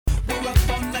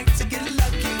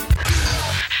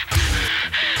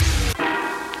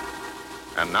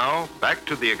And now, back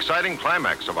to the exciting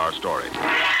climax of our story.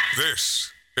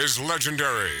 This is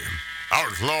legendary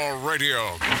Outlaw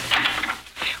Radio.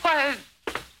 Why,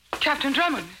 Captain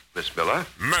Drummond. Miss Miller?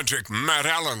 Magic Matt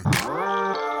Allen.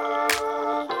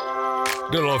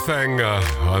 Did a little thing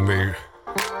on the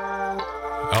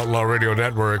Outlaw Radio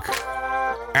Network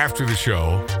after the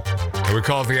show, and we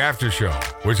call it the After Show,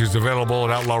 which is available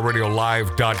at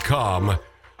outlawradiolive.com.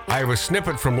 I have a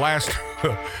snippet from last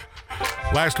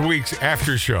week's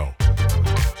After Show.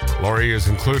 Lori is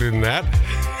included in that,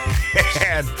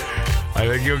 and I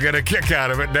think you'll get a kick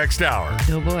out of it next hour.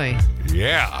 Oh, boy.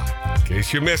 Yeah, in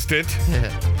case you missed it.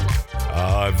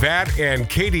 That and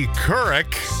Katie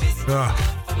Couric.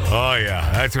 Oh,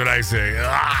 yeah, that's what I say.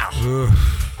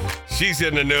 She's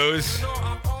in the news.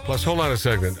 Plus, hold on a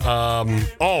second.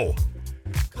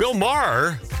 Bill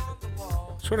Maher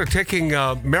sort of taking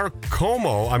Governor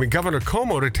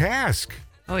Cuomo to task.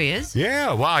 Oh, he is?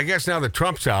 Yeah, well, I guess now that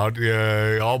Trump's out,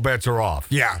 all bets are off.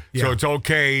 Yeah. So it's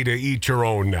okay to eat your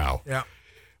own now. Yeah.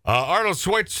 Arnold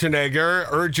Schwarzenegger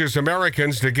urges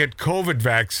Americans to get COVID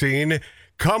vaccine.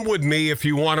 Come with me if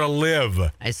you want to live.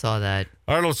 I saw that.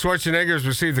 Arnold Schwarzenegger has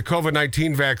received the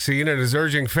COVID-19 vaccine and is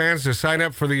urging fans to sign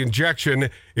up for the injection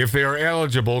if they are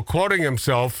eligible. Quoting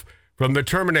himself from the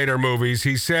Terminator movies,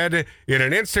 he said in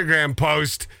an Instagram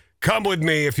post, "Come with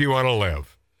me if you want to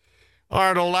live."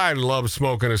 Arnold, I love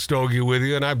smoking a stogie with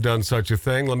you, and I've done such a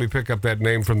thing. Let me pick up that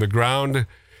name from the ground.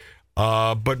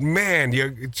 But man,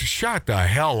 you shut the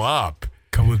hell up.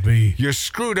 Come with me. You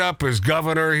screwed up as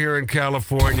governor here in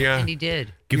California. And he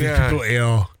did. Give these people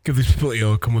ill. Give these people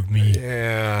ill. Come with me.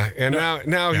 Yeah, and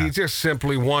now he just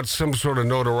simply wants some sort of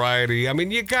notoriety. I mean,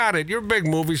 you got it. You're a big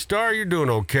movie star. You're doing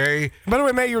okay. By the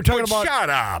way, Matt, you were talking about... Shut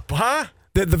up, huh?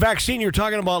 The vaccine you're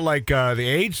talking about, like the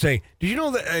AIDS thing. Did you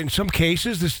know that in some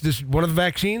cases, this one of the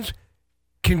vaccines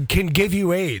can give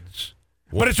you AIDS?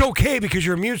 What? But it's okay because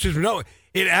your immune system... No,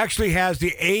 it actually has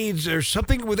the AIDS. There's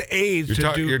something with AIDS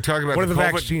You're talking about one of the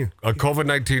vaccine. A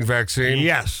COVID-19 vaccine?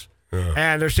 Yes.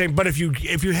 And they're saying, but if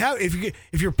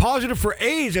you're positive for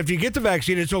AIDS, if you get the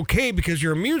vaccine, it's okay because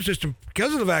your immune system,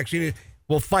 because of the vaccine,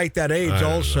 will fight that AIDS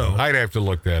also. I'd have to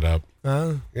look that up.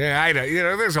 Yeah,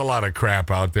 there's a lot of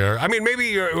crap out there. I mean,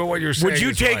 maybe what you're saying. Would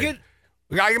you take it?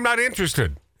 I am not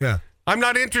interested. Yeah. I'm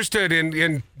not interested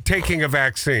in taking a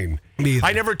vaccine. Me either.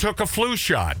 I never took a flu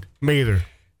shot. Me either.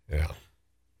 Yeah.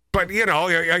 But,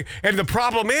 and the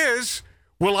problem is,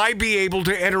 will I be able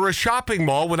to enter a shopping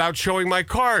mall without showing my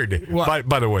card?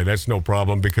 By the way, that's no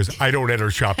problem because I don't enter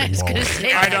shopping malls.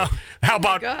 I know. How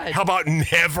about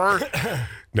never?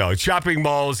 No, shopping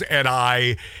malls and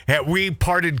we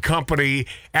parted company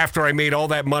after I made all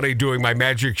that money doing my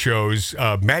magic shows,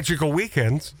 magical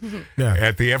weekends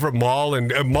at the Everett Mall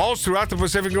and malls throughout the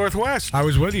Pacific Northwest. I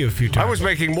was with you a few times. I was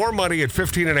making more money at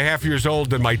 15 and a half years old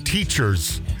than my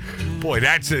teachers. Boy,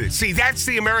 that's it. See, that's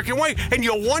the American way. And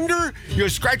you wonder, you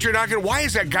scratch your noggin, why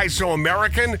is that guy so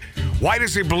American? Why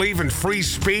does he believe in free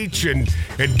speech and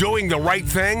doing the right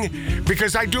thing?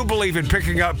 Because I do believe in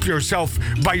picking up yourself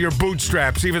by your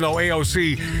bootstraps, even though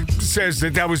AOC says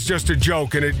that was just a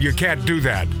joke and you can't do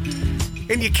that.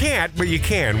 And you can't, but you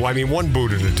can. Well, I mean, one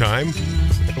boot at a time.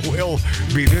 We'll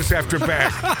be this after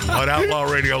back on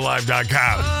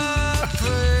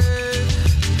OutlawRadioLive.com.